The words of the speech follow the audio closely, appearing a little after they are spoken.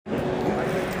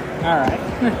All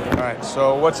right,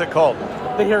 so what's it called?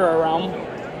 The Hero Realm.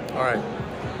 All right.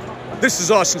 This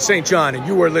is Austin St. John, and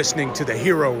you are listening to the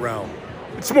Hero Realm.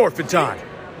 It's morphin' time.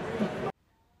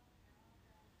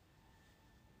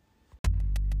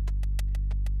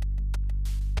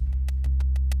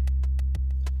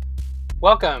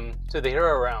 Welcome to the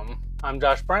Hero Realm. I'm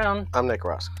Josh Brown. I'm Nick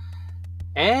Ross.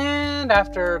 And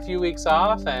after a few weeks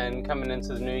off and coming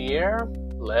into the new year,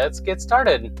 let's get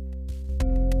started.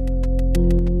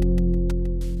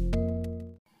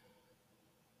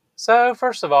 So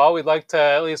first of all, we'd like to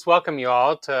at least welcome you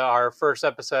all to our first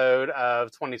episode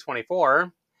of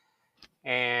 2024.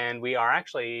 And we are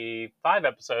actually 5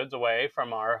 episodes away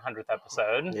from our 100th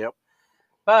episode. Yep.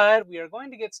 But we are going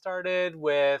to get started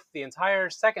with the entire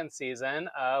second season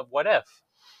of What If?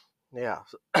 Yeah.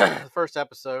 The first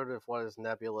episode of what is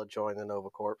Nebula joined the Nova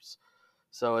Corps.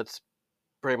 So it's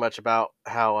pretty much about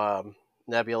how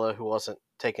Nebula, who wasn't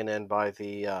taken in by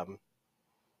the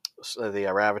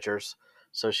Ravagers,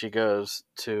 so she goes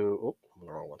to... Oh, I'm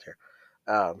the wrong one here.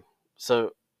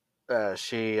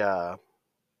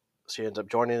 She ends up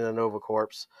joining the Nova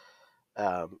Corps.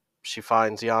 She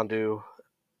finds Yondu's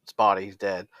body, he's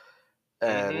dead.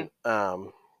 And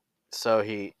so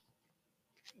he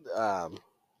there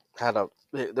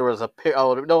was an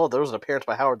appearance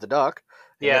by Howard the Duck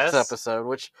in this episode,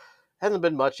 which hasn't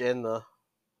been much in the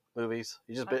movies.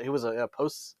 He was a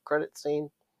post-credit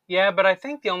scene. Yeah, but I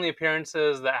think the only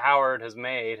appearances that Howard has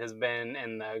made has been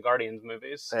in the Guardians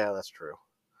movies. Yeah, that's true.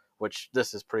 Which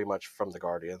this is pretty much from the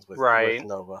Guardians with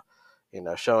Nova,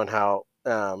 showing how.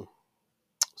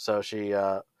 So she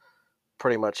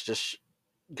pretty much just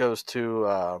goes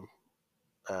to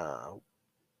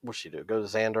what's she do? Go to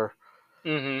Xander,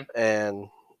 and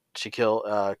she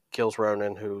kills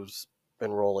Ronan, who's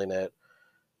been rolling it,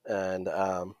 and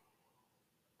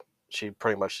she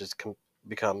pretty much just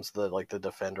becomes the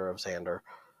defender of Xander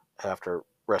after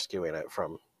rescuing it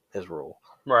from his rule.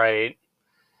 Right.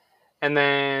 And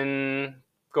then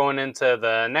going into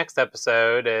the next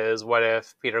episode is What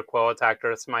If Peter Quill attacked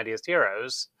Earth's mightiest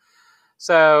heroes?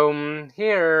 So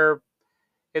here,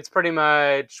 it's pretty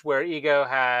much where Ego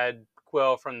had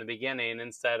Quill from the beginning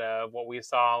instead of what we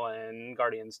saw in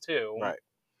Guardians 2. Right.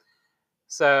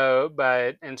 So,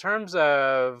 but in terms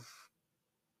of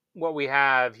what we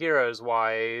have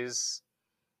heroes-wise,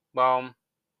 well,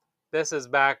 this is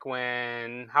back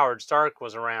when Howard Stark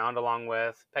was around along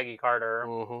with Peggy Carter.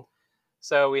 Mm-hmm.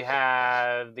 So we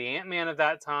have the Ant-Man of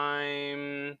that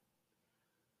time.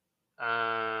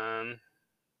 Trying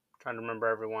to remember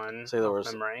everyone. So there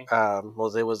was memory.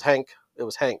 It was Hank. It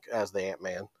was Hank as the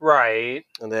Ant-Man. Right.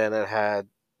 And then it had.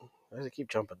 Why does it keep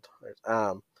jumping?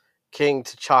 King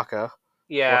T'Chaka.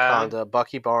 Yeah. Wakanda.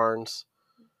 Bucky Barnes.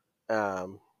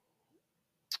 And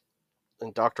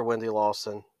Dr. Wendy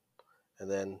Lawson. And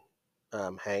then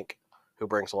Hank, who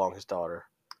brings along his daughter.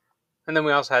 And then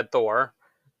we also had Thor.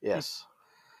 Yes.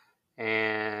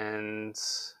 And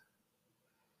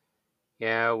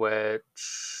yeah, I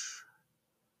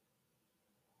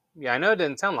know it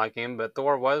didn't sound like him, but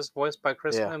Thor was voiced by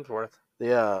Chris Hemsworth.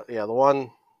 The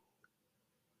one.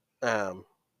 I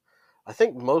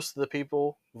think most of the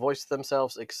people voiced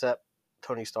themselves except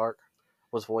Tony Stark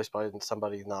was voiced by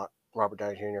somebody not Robert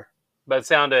Downey Jr. But it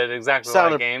sounded exactly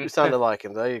like him. It sounded like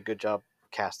him. They did a good job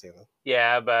casting them.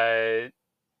 Yeah, but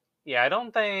I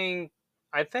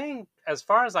think as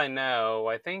far as I know,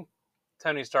 I think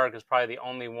Tony Stark is probably the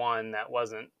only one that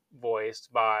wasn't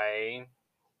voiced by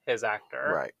his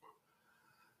actor. Right.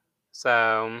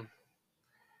 So,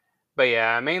 but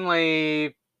yeah,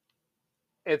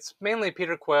 it's mainly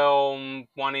Peter Quill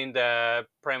wanting to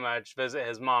pretty much visit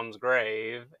his mom's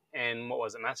grave in, what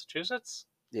was it, Massachusetts?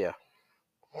 Yeah.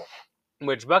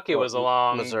 Which Bucky was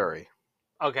along... Missouri.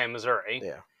 Okay, Missouri.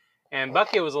 Yeah. And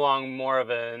Bucky was along more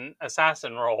of an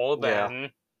assassin role than... Yeah.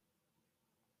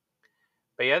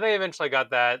 But yeah, they eventually got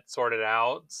that sorted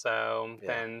out. So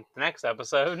then the next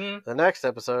episode... The next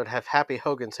episode, have Happy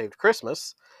Hogan Saved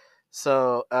Christmas.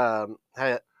 So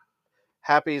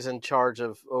Happy's in charge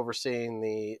of overseeing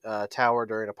the tower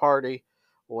during a party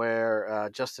where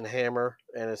Justin Hammer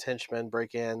and his henchmen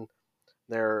break in.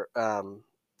 They're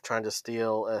trying to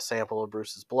steal a sample of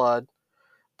Bruce's blood.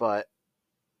 But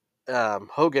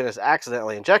Hogan is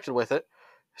accidentally injected with it.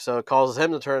 So it causes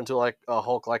him to turn into like a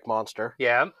Hulk-like monster.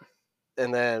 Yeah.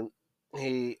 And then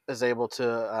he is able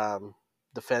to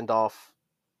defend off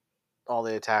all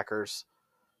the attackers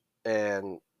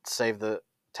and save the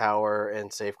tower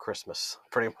and save Christmas,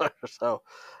 pretty much. So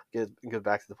get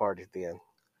back to the party at the end.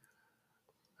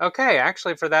 Okay,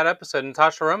 actually, for that episode,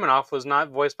 Natasha Romanoff was not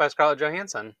voiced by Scarlett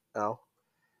Johansson. Oh.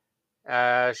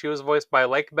 She was voiced by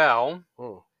Lake Bell.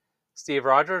 Steve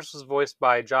Rogers was voiced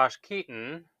by Josh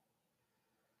Keaton.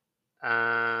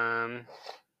 I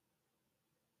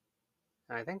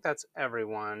think that's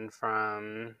everyone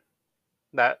from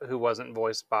that who wasn't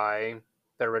voiced by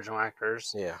the original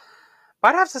actors. Yeah.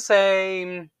 But I'd have to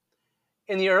say,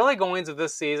 in the early goings of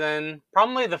this season,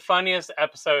 probably the funniest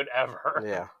episode ever.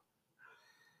 Yeah.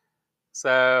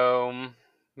 So,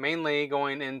 mainly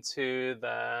going into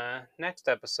the next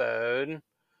episode,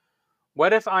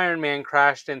 what if Iron Man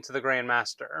crashed into the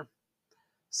Grandmaster?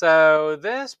 So,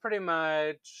 this pretty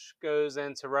much goes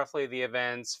into roughly the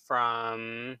events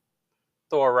from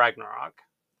Thor Ragnarok.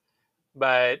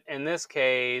 But in this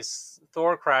case,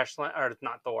 Stark crash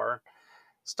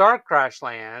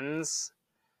lands,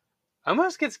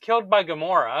 almost gets killed by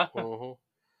Gamora. Mm-hmm.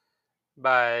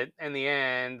 But in the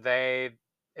end,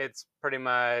 it's pretty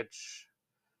much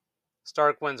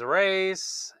Stark wins a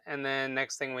race, and then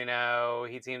next thing we know,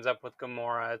 he teams up with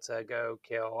Gamora to go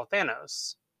kill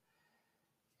Thanos.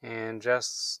 And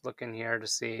just looking here to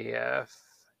see if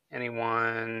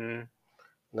anyone.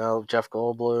 No, Jeff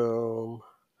Goldblum.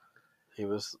 He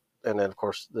was, and then of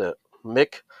course the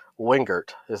Mick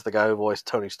Wingert is the guy who voiced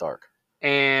Tony Stark.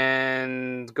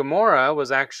 And Gamora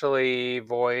was actually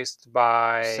voiced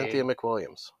by Cynthia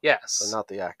McWilliams. Yes. But not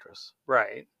the actress.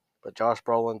 Right. But Josh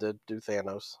Brolin did do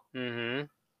Thanos. Mm-hmm.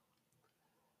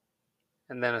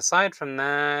 And then aside from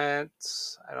that,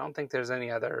 I don't think there's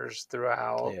any others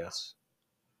throughout. Yeah.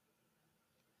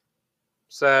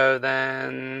 So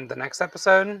then the next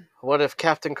episode? What if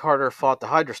Captain Carter fought the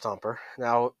Hydra Stomper?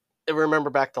 Now,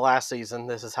 remember back to last season,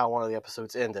 this is how one of the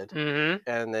episodes ended. Mm-hmm.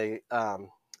 And the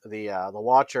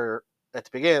Watcher at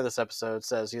the beginning of this episode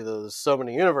says either there's so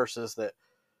many universes that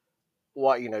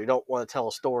you don't want to tell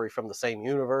a story from the same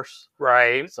universe.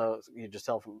 Right. So you just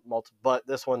tell from multiple. But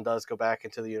this one does go back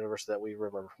into the universe that we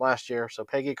remember from last year. So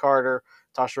Peggy Carter,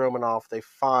 Tasha Romanoff, they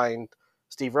find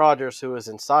Steve Rogers, who is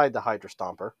inside the Hydra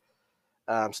Stomper,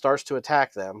 starts to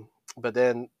attack them. But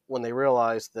then when they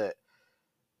realize that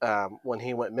when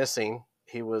he went missing,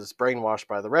 he was brainwashed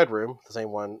by the Red Room, the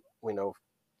same one we know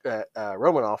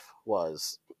Romanoff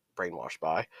was brainwashed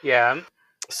by. Yeah.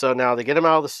 So now they get him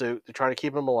out of the suit. They're trying to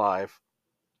keep him alive,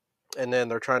 and then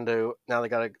they're trying to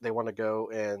they want to go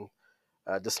and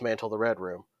dismantle the Red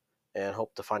Room and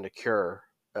hope to find a cure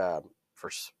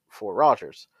for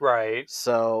Rogers. Right.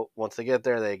 So once they get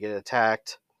there, they get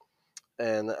attacked,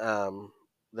 and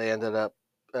they ended up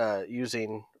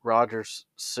using Rogers'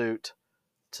 suit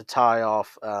to tie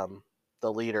off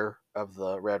the leader of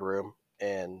the Red Room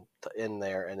and in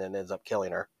there, and then ends up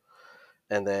killing her.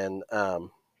 And then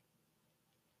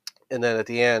at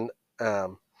the end,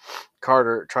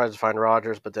 Carter tries to find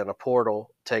Rogers, but then a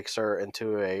portal takes her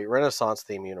into a Renaissance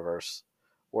theme universe,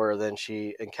 where then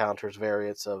she encounters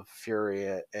variants of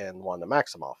Fury and Wanda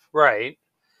Maximoff. Right.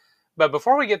 But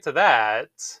before we get to that,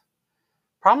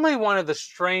 probably one of the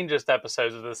strangest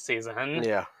episodes of this season.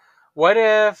 Yeah. What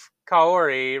if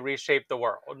Kaori reshaped the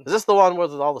world? Is this the one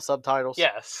with all the subtitles?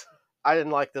 Yes. I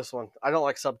didn't like this one. I don't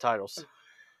like subtitles,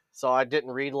 so I didn't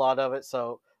read a lot of it.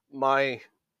 So my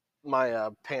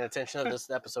paying attention to this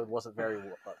episode wasn't very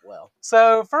well.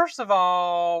 So first of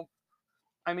all,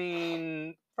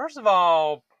 who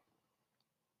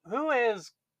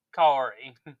is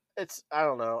Kaori? It's, I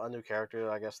don't know, a new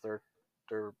character. I guess they're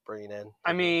bringing in.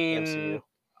 I mean, MCU.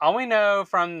 All we know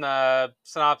from the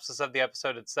synopsis of the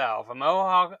episode itself, a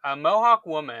Mohawk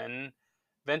woman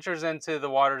ventures into the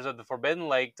waters of the Forbidden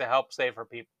Lake to help save her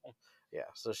people. Yeah,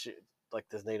 so she, like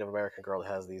this Native American girl that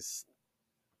has these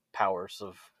powers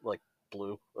of like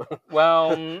blue.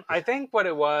 Well, I think what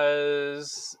it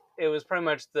was pretty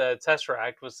much the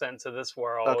Tesseract was sent to this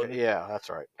world. Okay, yeah, that's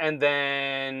right. And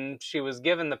then she was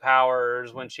given the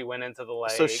powers when she went into the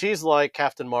lake. So she's like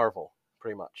Captain Marvel,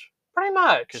 pretty much. Pretty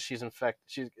much. Because she's infected.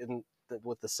 She's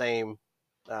with the same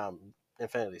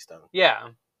Infinity Stone.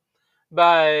 Yeah.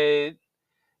 But,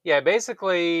 yeah,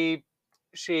 basically,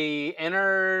 she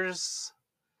enters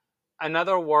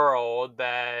another world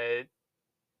that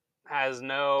has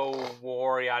no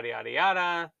war, yada, yada,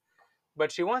 yada.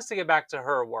 But she wants to get back to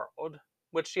her world,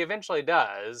 which she eventually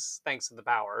does, thanks to the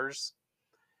powers.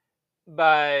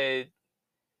 But,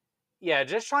 yeah,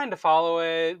 just trying to follow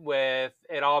it with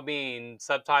it all being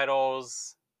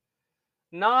subtitles.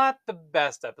 Not the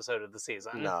best episode of the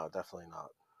season. No, definitely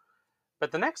not.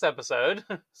 But the next episode...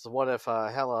 So what if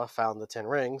Hela found the 10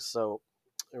 rings? So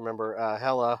remember,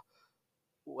 Hela,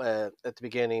 at the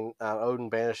beginning, Odin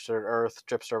banished her to Earth,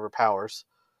 strips her of her powers,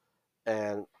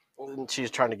 and she's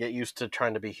trying to get used to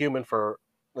trying to be human for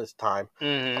this time.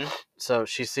 Mm-hmm. So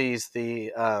she sees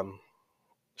she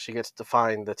gets to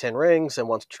find the 10 rings and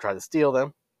wants to try to steal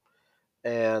them.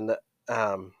 And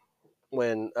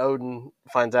when Odin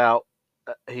finds out,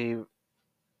 he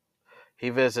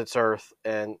visits Earth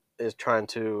and is trying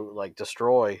to like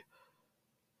destroy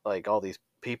like all these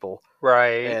people,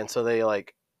 Right. and so they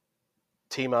like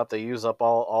team up. They use up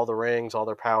all the rings, all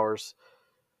their powers,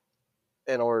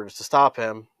 in order to stop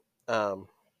him. And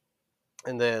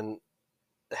then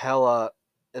Hela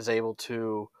is able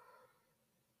to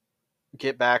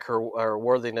get back her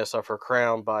worthiness of her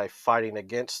crown by fighting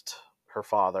against her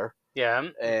father, Yeah.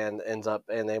 and ends up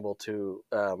and able to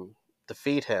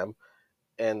defeat him.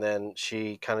 And then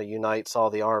she kind of unites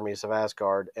all the armies of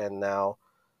Asgard, and now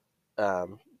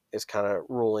is kind of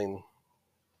ruling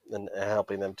and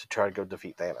helping them to try to go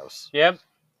defeat Thanos. Yep.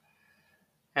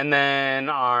 And then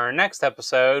our next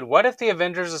episode, what if the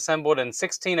Avengers assembled in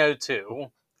 1602?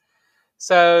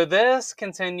 So this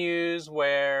continues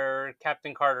where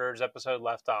Captain Carter's episode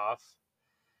left off.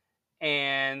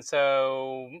 And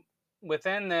so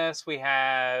within this,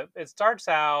 it starts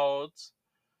out,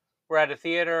 we're at a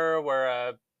theater where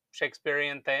a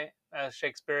Shakespearean play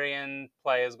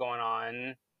is going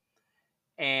on.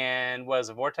 And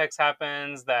a vortex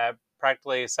happens that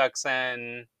practically sucks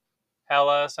in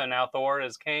Hela, so now Thor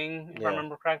is king, if I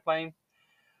remember correctly.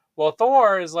 Well,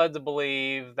 Thor is led to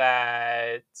believe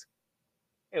that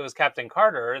it was Captain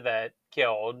Carter that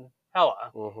killed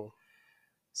Hela. Mm-hmm.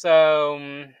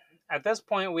 So at this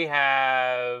point, we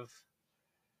have,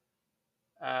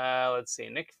 let's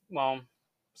see,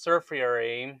 Sir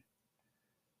Fury,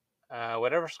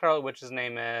 whatever Scarlet Witch's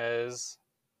name is.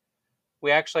 We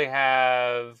actually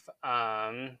have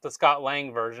the Scott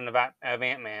Lang version of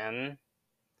Ant-Man,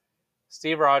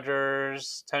 Steve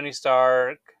Rogers, Tony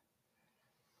Stark.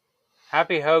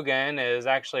 Happy Hogan is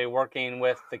actually working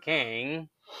with the King.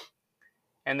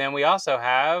 And then we also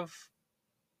have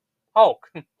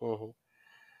Hulk. Mm-hmm.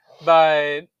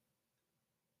 But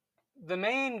the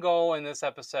main goal in this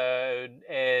episode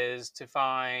is to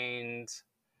find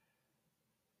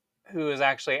who is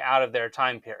actually out of their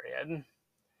time period.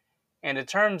 And it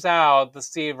turns out the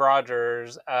Steve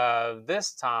Rogers of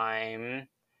this time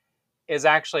is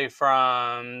actually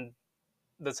from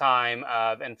the time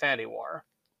of Infinity War.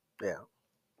 Yeah.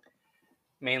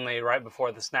 Mainly right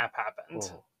before the snap happened.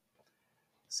 Mm-hmm.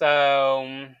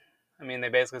 So, I mean, they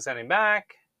basically sent him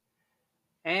back.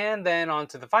 And then on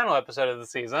to the final episode of the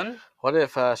season. What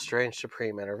if Strange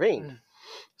Supreme intervened?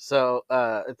 So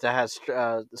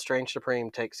Strange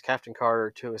Supreme takes Captain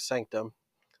Carter to his sanctum,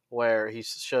 where he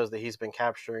shows that he's been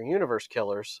capturing universe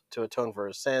killers to atone for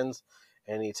his sins,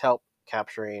 and needs help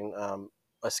capturing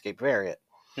escape variant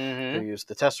who used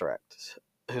the Tesseract,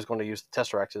 who's going to use the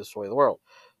Tesseract to destroy the world.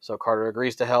 So Carter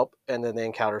agrees to help, and then they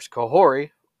encounters Kohori,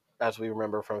 as we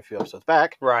remember from a few episodes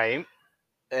back. Right.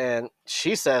 And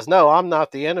she says, "No, I'm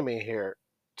not the enemy here.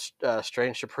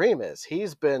 Strange Supreme is.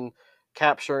 He's been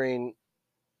capturing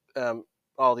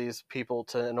all these people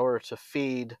in order to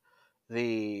feed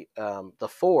the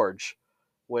Forge,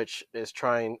 which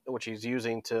he's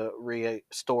using to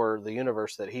restore the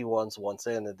universe that he once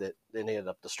in and that then he ended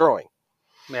up destroying."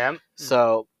 Yeah.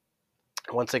 So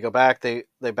once they go back, they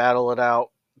battle it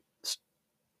out.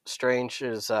 Strange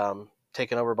is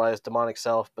taken over by his demonic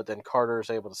self, but then Carter is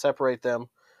able to separate them.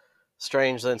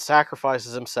 Strange then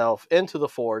sacrifices himself into the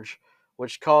Forge,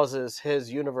 which causes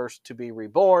his universe to be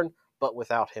reborn, but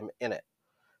without him in it.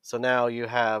 So now you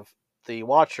have the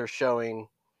Watcher showing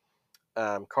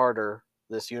Carter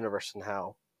this universe and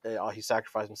how he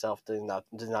sacrificed himself. Now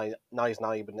he's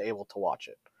not even able to watch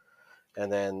it.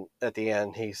 And then at the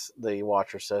end, the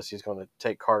Watcher says he's going to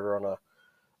take Carter on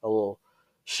a little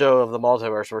show of the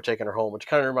multiverse. We're taking her home, which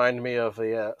kind of reminded me of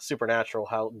the Supernatural,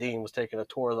 how Dean was taking a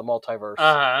tour of the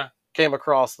multiverse. Came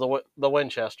across the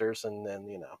Winchesters, and then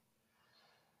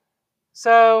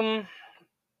So,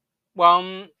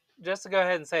 well, just to go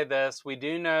ahead and say this, we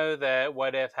do know that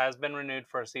What If has been renewed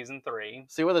for season 3.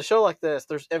 See, with a show like this,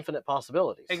 there's infinite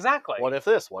possibilities. Exactly. What if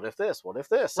this? What if this? What if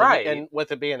this? Right. And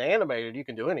with it being animated, you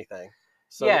can do anything.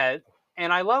 So, yeah,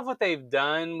 and I love what they've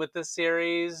done with this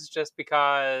series, just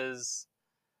because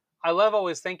I love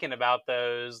always thinking about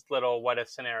those little what if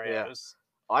scenarios.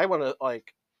 Yeah. I want to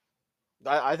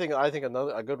I think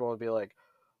a good one would be like,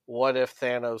 what if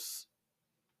Thanos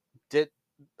did?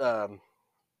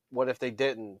 What if they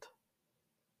didn't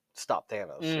stop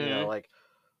Thanos?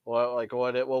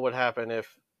 What would happen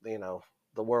if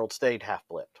the world stayed half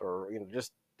blipped, or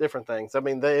just different things. I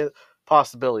mean, the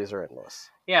possibilities are endless.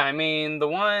 Yeah, I mean, the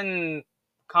one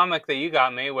comic that you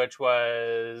got me, which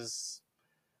was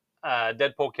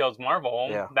Deadpool Kills Marvel,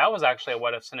 that was actually a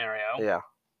what if scenario. Yeah.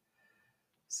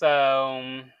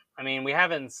 So, I mean, we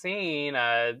haven't seen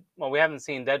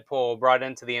Deadpool brought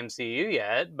into the MCU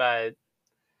yet, but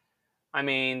I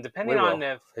mean, We depending will. on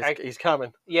if... He's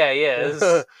coming. Yeah, he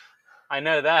is. I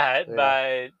know that, Yeah.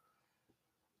 but...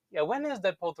 Yeah, when is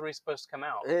Deadpool 3 supposed to come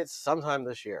out? It's sometime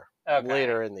this year. Okay.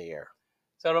 Later in the year.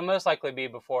 So it'll most likely be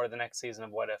before the next season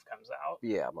of What If comes out.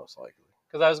 Yeah, most likely.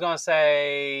 Because I was going to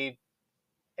say,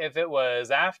 if it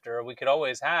was after, we could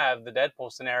always have the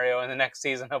Deadpool scenario in the next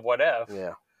season of What If.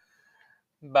 Yeah.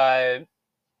 But,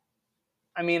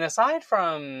 I mean, aside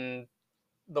from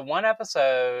the one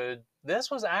episode, this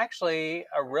was actually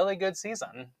a really good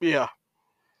season. Yeah.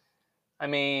 I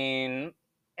mean,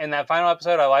 in that final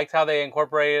episode, I liked how they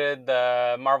incorporated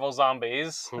the Marvel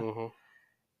zombies. Mm-hmm.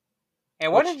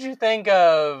 And what did you think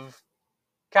of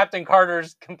Captain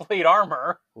Carter's complete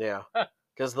armor? Yeah.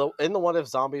 Because in the What If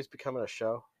Zombies becoming a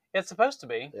show? It's supposed to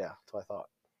be. Yeah, that's what I thought.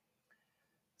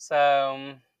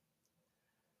 So,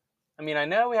 I mean, I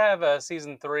know we have a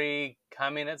season 3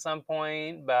 coming at some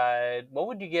point, but what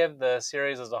would you give the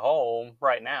series as a whole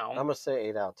right now? I'm going to say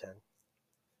 8 out of 10.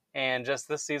 And just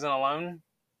this season alone?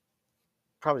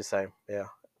 Probably the same, yeah.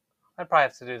 I'd probably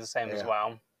have to do the same as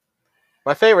well.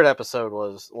 My favorite episode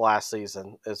was last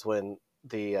season, is when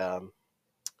the,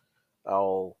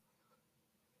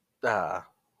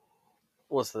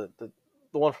 what's the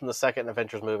one from the second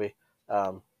Avengers movie?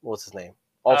 What's his name?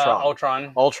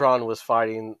 Ultron. Ultron was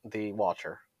fighting the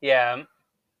Watcher. Yeah.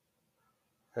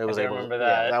 It was I remember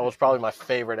that. Yeah, that was probably my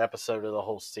favorite episode of the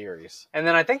whole series. And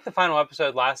then I think the final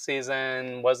episode last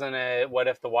season, wasn't it What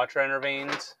If the Watcher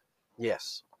intervened?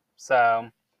 Yes. So,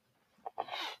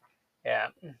 yeah.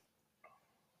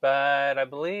 But I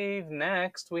believe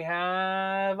next we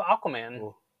have Aquaman.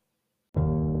 Ooh.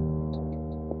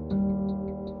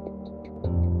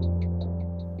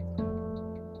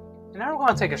 And now we're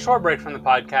going to take a short break from the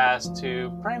podcast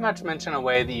to pretty much mention a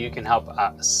way that you can help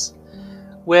us.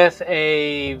 With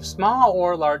a small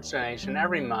or large donation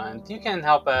every month, you can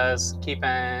help us keep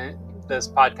this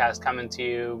podcast coming to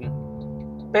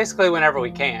you basically whenever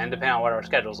we can, depending on what our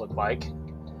schedules look like.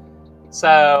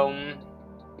 So,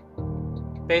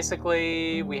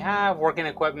 basically, we have working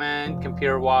equipment,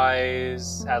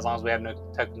 computer-wise, as long as we have no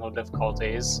technical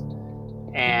difficulties,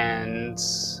 and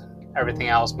everything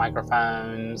else,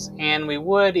 microphones, and we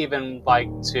would even like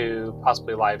to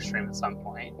possibly live stream at some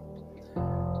point.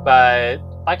 But,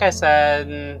 like I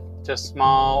said, just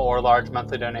small or large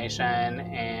monthly donation,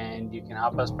 and you can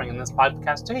help us bring this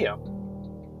podcast to you.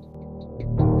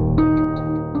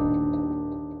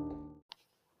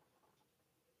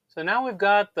 So now we've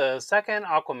got the second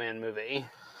Aquaman movie.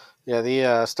 Yeah,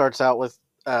 the starts out with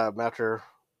after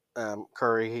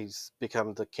Curry, he's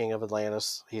become the king of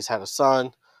Atlantis. He's had a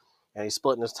son, and he's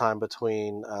splitting his time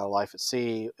between life at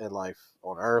sea and life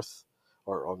on Earth,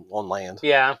 or on land.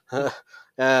 Yeah.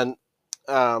 And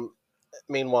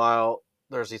meanwhile,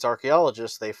 there's these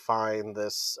archaeologists. They find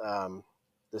this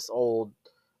old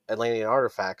Atlantean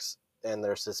artifacts, and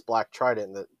there's this black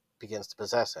trident that begins to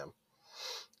possess him.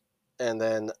 And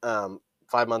then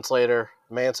 5 months later,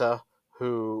 Manta,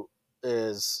 who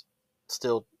is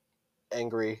still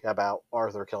angry about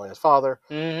Arthur killing his father,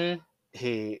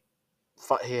 he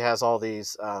has all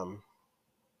these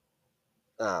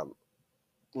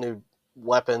new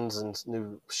weapons and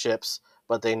new ships,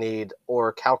 but they need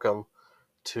orichalcum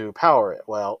to power it.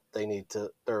 Well,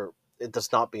 it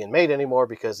does not being made anymore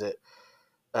because it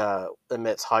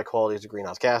emits high qualities of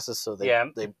greenhouse gases. So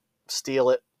they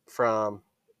steal it from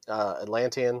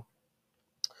Atlantean,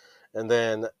 and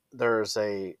then once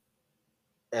they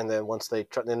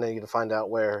need to find out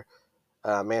where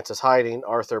Manta's hiding,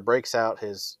 Arthur breaks out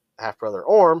his half brother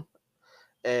Orm,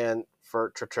 and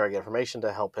to try to get information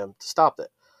to help him to stop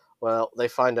it. Well, they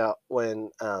find out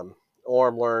when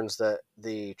Orm learns that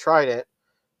the trident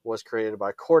was created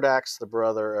by Kordax, the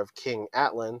brother of King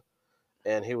Atlan,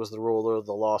 and he was the ruler of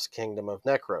the lost kingdom of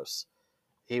Necros.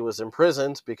 He was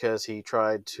imprisoned because he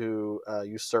tried to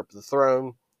usurp the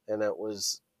throne, and it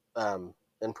was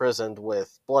imprisoned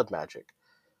with blood magic.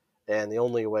 And the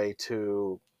only way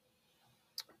to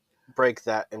break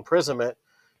that imprisonment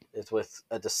is with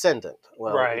a descendant.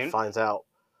 Well, he finds out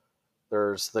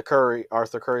there's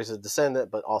Arthur Curry's a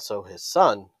descendant, but also his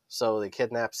son. So he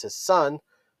kidnaps his son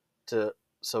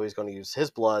so he's going to use his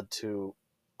blood to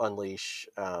unleash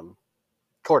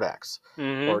Kordax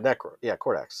or Necro. Yeah,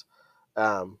 Kordax.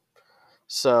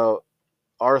 So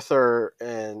Arthur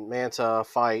and Manta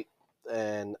fight,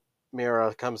 and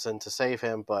Mira comes in to save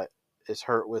him, but is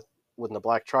hurt with the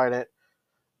black trident.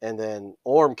 And then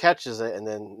Orm catches it, and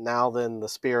then the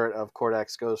spirit of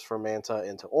Kordax goes from Manta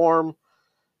into Orm.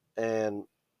 And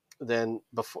then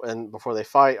before they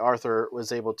fight, Arthur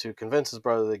was able to convince his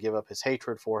brother to give up his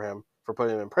hatred for him for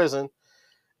putting him in prison.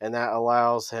 and that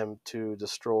allows him to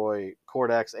destroy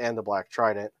Cortex and the Black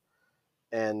Trident.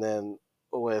 And then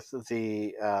with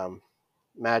the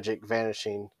magic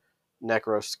vanishing,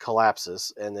 Necros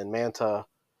collapses, and then Manta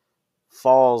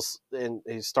falls, and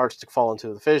he starts to fall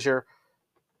into the fissure.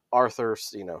 Arthur,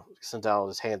 sends out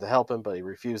his hand to help him, but he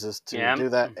refuses to do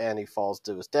that, and he falls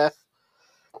to his death.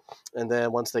 And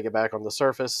then once they get back on the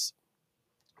surface,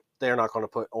 they're not going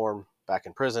to put Orm back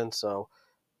in prison, so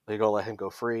they're going to let him go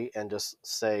free and just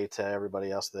say to everybody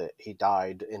else that he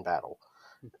died in battle.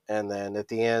 And then at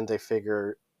the end, they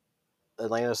figure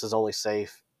Atlantis is only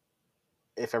safe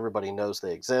if everybody knows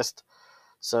they exist.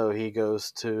 So he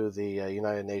goes to the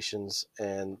United Nations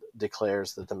and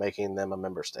declares that they're making them a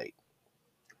member state.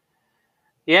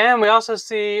 Yeah, and we also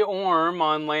see Orm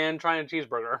on land trying a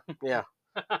cheeseburger. Yeah.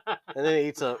 And then he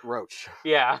eats a roach.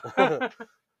 Yeah.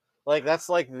 That's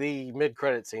like the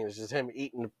mid-credit scene. It's just him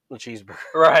eating a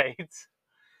cheeseburger. Right.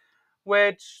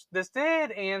 Which, this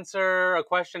did answer a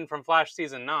question from Flash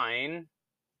Season 9,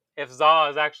 if Za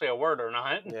is actually a word or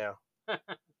not. Yeah.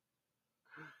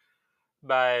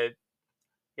 But,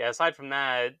 yeah, aside from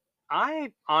that,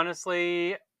 I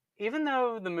honestly, even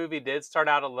though the movie did start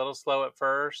out a little slow at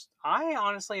first, I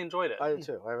honestly enjoyed it. I did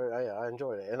too. I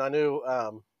enjoyed it. And I knew,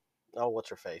 what's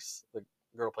her face? The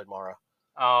girl who played Mara.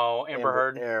 Oh, Amber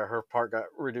Heard. Yeah, her part got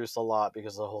reduced a lot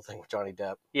because of the whole thing with Johnny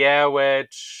Depp. Yeah,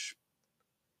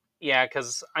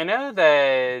 because I know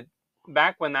that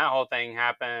back when that whole thing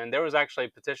happened, there was actually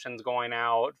petitions going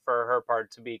out for her part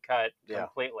to be cut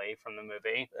completely from the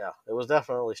movie. Yeah, it was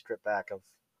definitely stripped back of,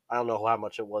 I don't know how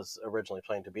much it was originally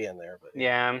planned to be in there. But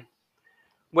yeah.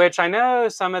 Which I know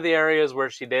some of the areas where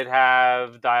she did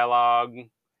have dialogue,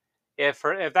 if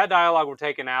that dialogue were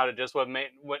taken out, it just wouldn't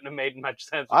have made much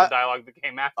sense with the dialogue that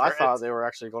came after I thought they were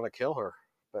actually going to kill her,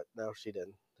 but no, she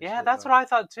didn't. Yeah, that's what I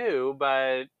thought too,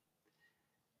 but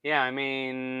yeah, I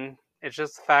mean, it's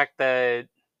just the fact that,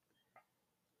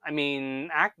 I mean,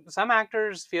 some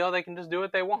actors feel they can just do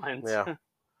what they want. Yeah.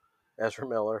 Ezra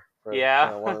Miller.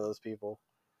 One of those people.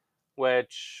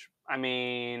 Which, I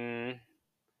mean,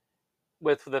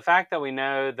 with the fact that we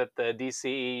know that the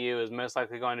DCEU is most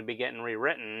likely going to be getting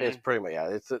rewritten. It's pretty much,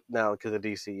 it's now because of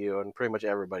DCU, and pretty much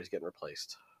everybody's getting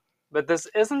replaced. But this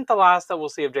isn't the last that we'll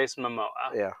see of Jason Momoa.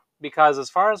 Yeah. Because as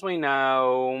far as we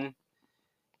know,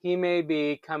 he may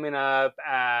be coming up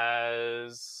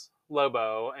as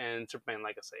Lobo in Superman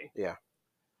Legacy. Yeah.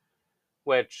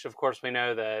 Which, of course, we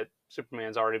know that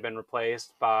Superman's already been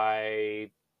replaced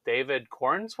by David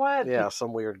Cornsweet? Yeah,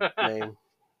 some weird name.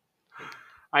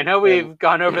 I know we've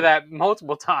gone over that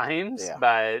multiple times,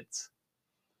 but...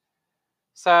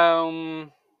 So,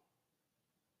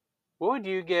 what would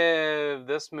you give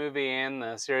this movie and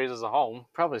the series as a whole?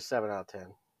 Probably 7 out of 10.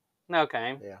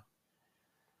 Okay. Yeah.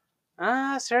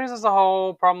 Series as a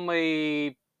whole,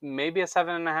 probably maybe a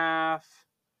 7.5.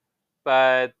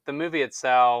 But the movie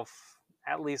itself,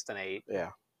 at least an 8.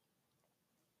 Yeah.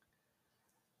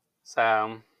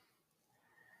 So,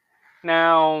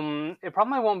 now, it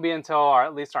probably won't be until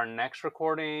at least our next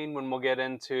recording when we'll get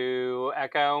into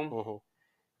Echo.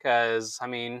 Because, I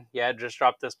mean, it just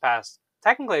dropped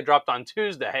technically it dropped on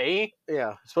Tuesday.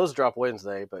 Yeah, it's supposed to drop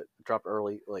Wednesday, but it dropped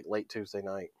early, like late Tuesday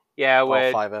night. Yeah,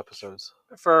 all 5 episodes.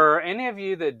 For any of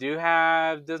you that do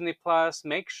have Disney Plus,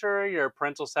 make sure your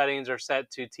parental settings are set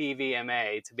to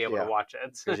TVMA to be able to watch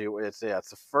it. It's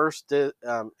the first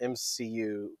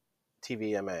MCU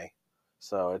TVMA,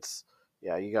 so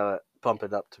you gotta pump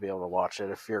it up to be able to watch it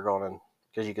if you're going,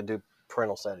 because you can do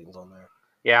parental settings on there.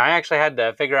 Yeah, I actually had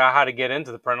to figure out how to get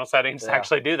into the parental settings to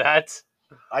actually do that.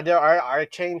 I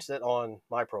changed it on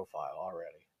my profile already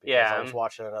because I was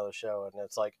watching another show, and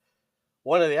it's like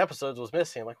one of the episodes was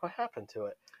missing. I'm like, what happened to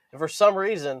it? And for some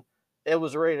reason, it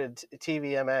was rated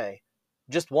TVMA,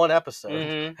 just one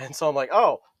episode. And so I'm like,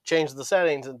 change the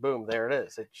settings, and boom, there it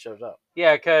is. It shows up.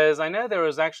 Yeah, because I know there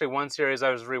was actually one series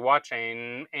I was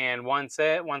rewatching, and once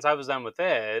I was done with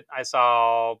it, I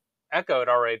saw Echo had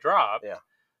already dropped. Yeah.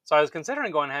 So I was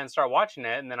considering going ahead and start watching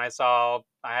it, and then I saw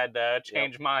I had to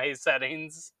change my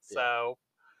settings. So,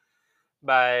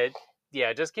 but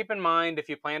yeah, just keep in mind, if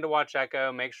you plan to watch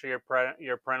Echo, make sure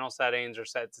your parental settings are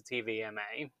set to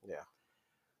TVMA. Yeah.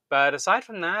 But aside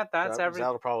from that, that's everything.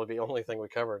 That'll probably be the only thing we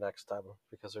cover next time,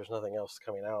 because there's nothing else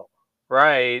coming out.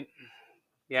 Right.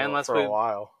 Yeah, for a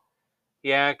while.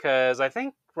 Yeah, because I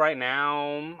think right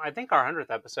now, our 100th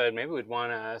episode, maybe we'd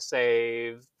want to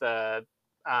save the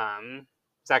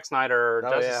Zack Snyder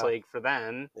Justice League for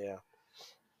then. Yeah.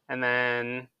 And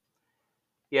then,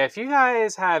 if you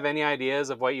guys have any ideas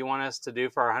of what you want us to do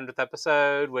for our 100th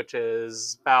episode, which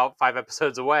is about 5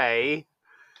 episodes away,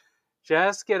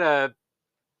 just get a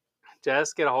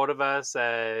just get a hold of us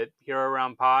at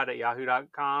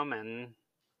heroaroundpod@yahoo.com, and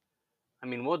I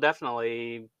mean, we'll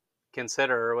definitely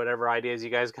consider whatever ideas you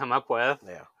guys come up with.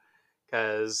 Yeah.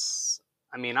 Because,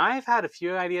 I mean, I've had a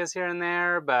few ideas here and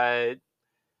there, but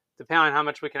depending on how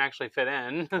much we can actually fit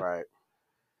in. Right.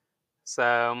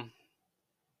 So,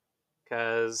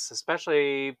 because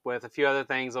especially with a few other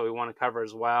things that we want to cover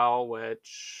as well,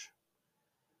 which,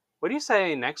 what do you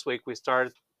say next week we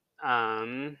start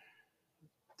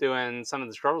doing some of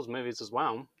the Turtles movies as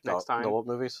well next time? The old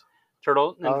movies?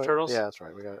 Ninja Turtles? Yeah, that's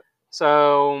right. We got it.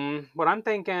 So, what I'm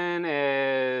thinking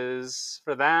is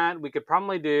for that, we could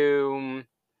probably do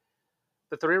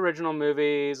the 3 original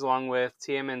movies along with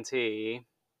TMNT.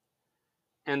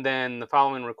 And then the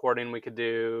following recording, we could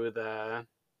do the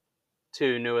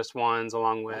 2 newest ones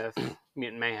along with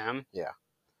Mutant Mayhem. Yeah.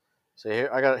 So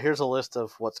here's a list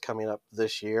of what's coming up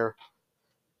this year.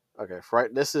 Okay,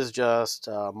 this is just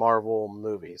Marvel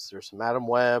movies. There's Madam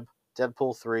Web,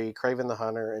 Deadpool 3, Kraven the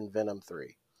Hunter, and Venom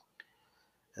 3.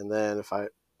 And then if I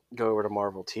go over to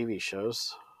Marvel TV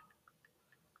shows,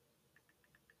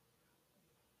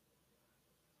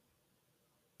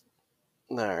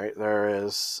 all right, there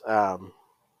is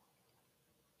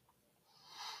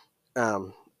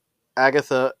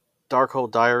Agatha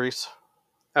Darkhold Diaries.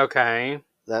 Okay.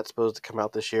 That's supposed to come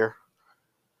out this year.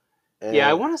 And yeah,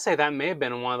 I want to say that may have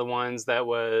been one of the ones that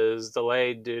was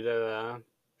delayed due to the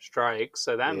strike.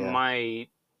 So that might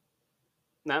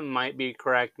be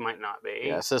correct, might not be.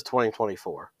 Yeah, it says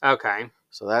 2024. Okay.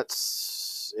 So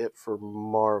that's it for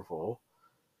Marvel.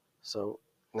 So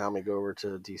now let me go over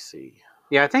to DC.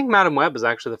 Yeah, I think Madam Web is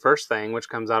actually the first thing, which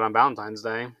comes out on Valentine's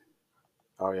Day.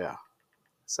 Oh, yeah.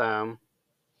 So.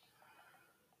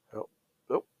 Oh.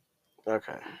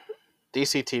 Okay.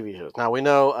 DC TV shows. Now we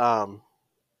know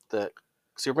that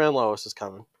Superman Lois is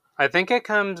coming. I think it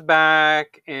comes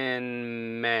back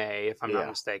in May, if I'm not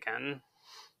mistaken.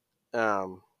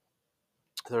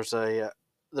 There's the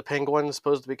Penguin is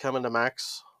supposed to be coming to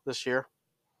Max this year.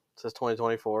 It says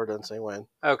 2024, doesn't say when.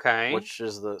 Okay. Which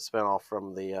is the spinoff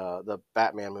from the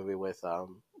Batman movie with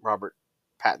Robert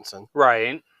Pattinson.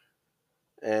 Right.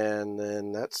 And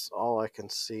then that's all I can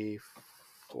see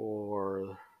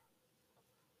for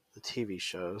the TV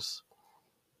shows.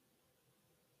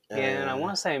 And I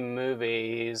want to say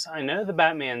movies. I know the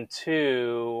Batman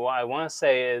 2, I want to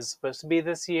say is supposed to be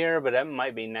this year, but it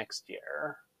might be next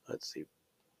year. Let's see.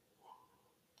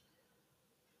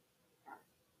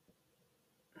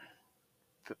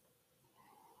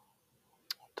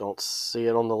 Don't see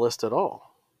it on the list at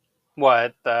all.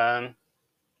 What? The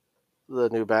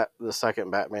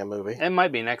second Batman movie. It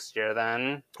might be next year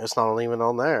then. It's not even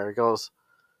on there. It goes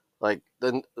like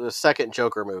the second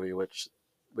Joker movie, which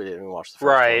we didn't even watch the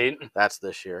first one. That's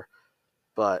this year.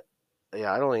 But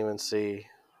yeah, I don't even see.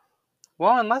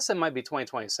 Well, unless it might be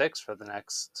 2026 for the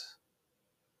next.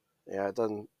 Yeah, it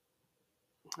doesn't.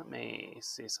 Let me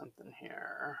see something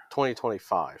here.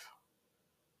 2025.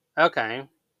 Okay.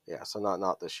 Yeah, so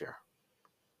not this year.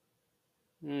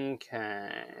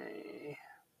 Okay.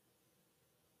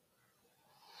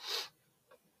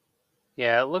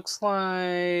 Yeah, it looks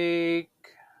like.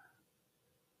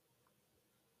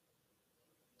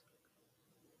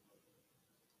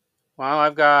 Well,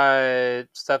 I've got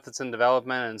stuff that's in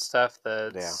development and stuff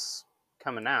that's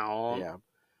coming out. Yeah.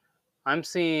 I'm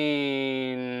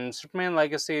seeing Superman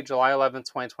Legacy, July 11th,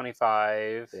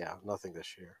 2025. Yeah, nothing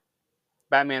this year.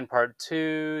 Batman Part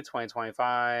 2,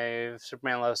 2025.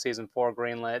 Superman Low Season 4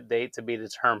 greenlit, date to be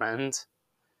determined.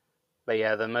 But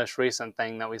yeah, the most recent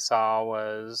thing that we saw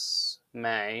was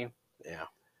May. Yeah.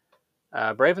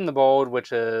 Brave and the Bold,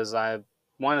 which is, I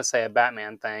want to say, a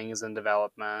Batman thing, is in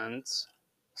development.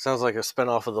 Sounds like a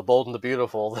spinoff of The Bold and the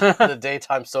Beautiful, the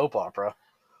daytime soap opera.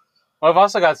 Well, I've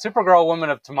also got Supergirl Woman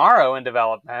of Tomorrow in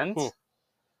development.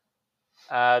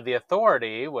 The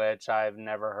Authority, which I've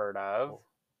never heard of.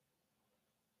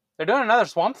 They're doing another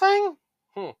Swamp Thing?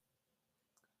 Why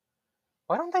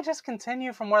don't they just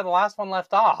continue from where the last one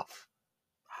left off?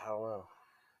 I don't know.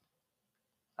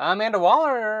 Amanda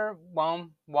Waller,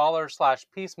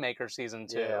 Waller/Peacemaker Season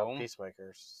 2. Yeah,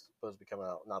 Peacemaker's supposed to be coming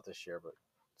out, not this year, but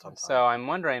sometime. So I'm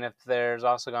wondering if there's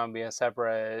also going to be a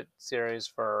separate series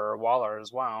for Waller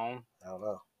as well. I don't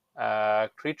know.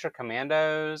 Creature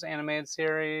Commandos animated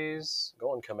series.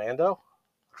 Going Commando?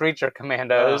 Creature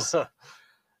Commandos.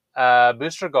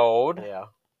 Booster Gold. Yeah.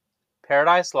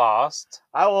 Paradise Lost.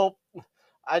 I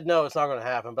know it's not going to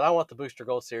happen, but I want the Booster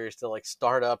Gold series to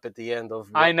start up at the end of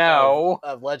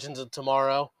of Legends of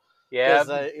Tomorrow. Yeah.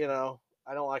 Because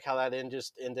I don't like how that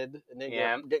just ended and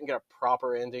didn't get a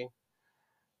proper ending.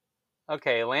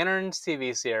 Okay, Lanterns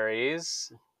TV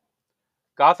series.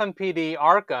 Gotham PD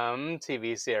Arkham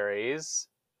TV series,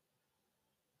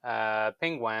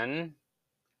 Penguin,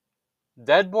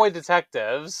 Dead Boy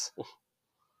Detectives.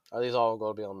 Are these all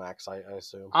going to be on Max? I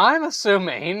assume. I'm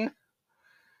assuming.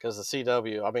 Because the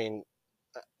CW, I mean,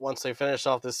 once they finish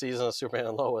off this season of Superman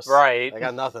and Lois, Right. they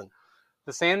got nothing.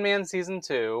 The Sandman Season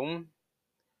 2,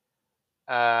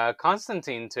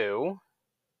 Constantine 2,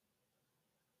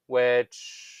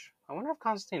 which I wonder if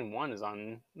Constantine 1 is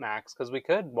on Max, because we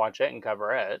could watch it and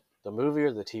cover it. The movie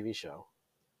or the TV show?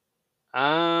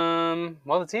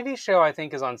 Well, the TV show I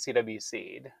think is on CW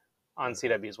Seed, on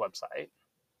CW's website.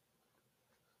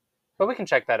 But we can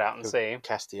check that out and see.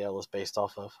 Castiel is based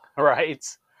off of. Right.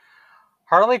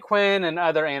 Harley Quinn and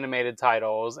other animated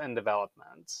titles in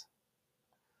development.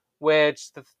 Which,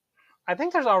 I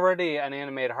think there's already an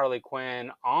animated Harley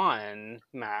Quinn on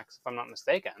Max, if I'm not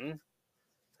mistaken.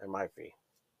 It might be.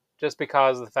 Just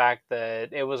because of the fact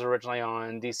that it was originally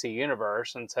on DC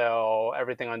Universe until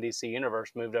everything on DC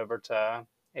Universe moved over to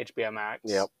HBO Max.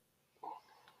 Yep.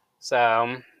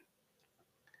 So,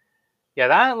 yeah,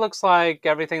 that looks like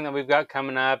everything that we've got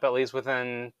coming up, at least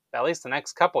within at least the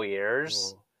next couple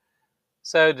years.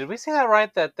 So, did we see that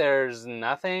right, that there's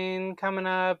nothing coming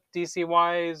up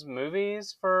DC-wise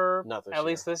movies for at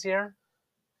least this year?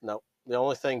 Nope. The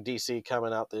only thing DC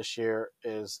coming out this year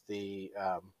is the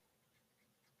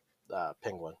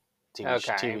Penguin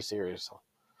TV series.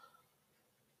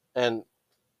 And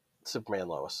Superman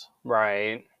Lois.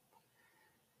 Right.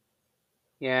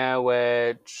 Yeah,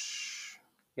 which...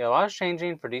 Yeah, a lot is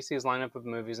changing for DC's lineup of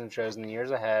movies and shows in the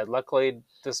years ahead. Luckily,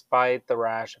 despite the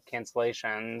rash of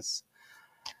cancellations,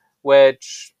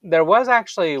 which there was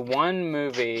actually one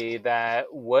movie that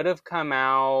would have come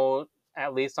out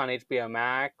at least on HBO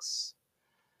Max,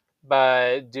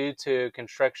 but due to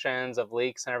constrictions of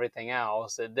leaks and everything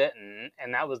else, it didn't,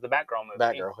 and that was the Batgirl movie.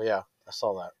 Batgirl, yeah, I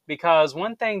saw that. Because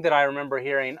one thing that I remember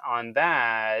hearing on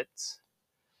that,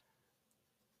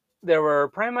 there were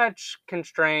pretty much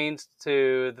constraints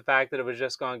to the fact that it was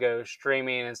just going to go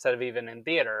streaming instead of even in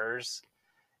theaters.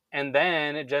 And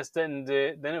then it just didn't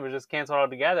do, then it was just canceled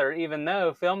altogether, even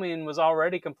though filming was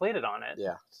already completed on it.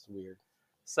 Yeah, it's weird.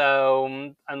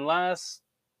 So,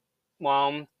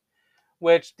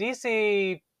 which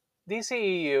DCEU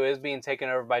is being taken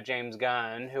over by James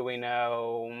Gunn, who we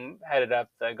know headed up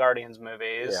the Guardians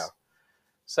movies. Yeah.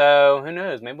 So, who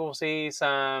knows? Maybe we'll see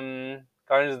some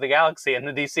Guardians of the Galaxy in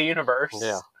the DC universe.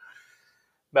 Yeah.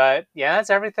 But, yeah, that's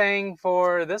everything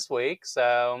for this week.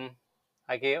 So,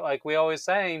 like we always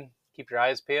say, keep your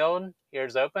eyes peeled,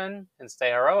 ears open, and stay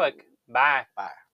heroic. Bye. Bye.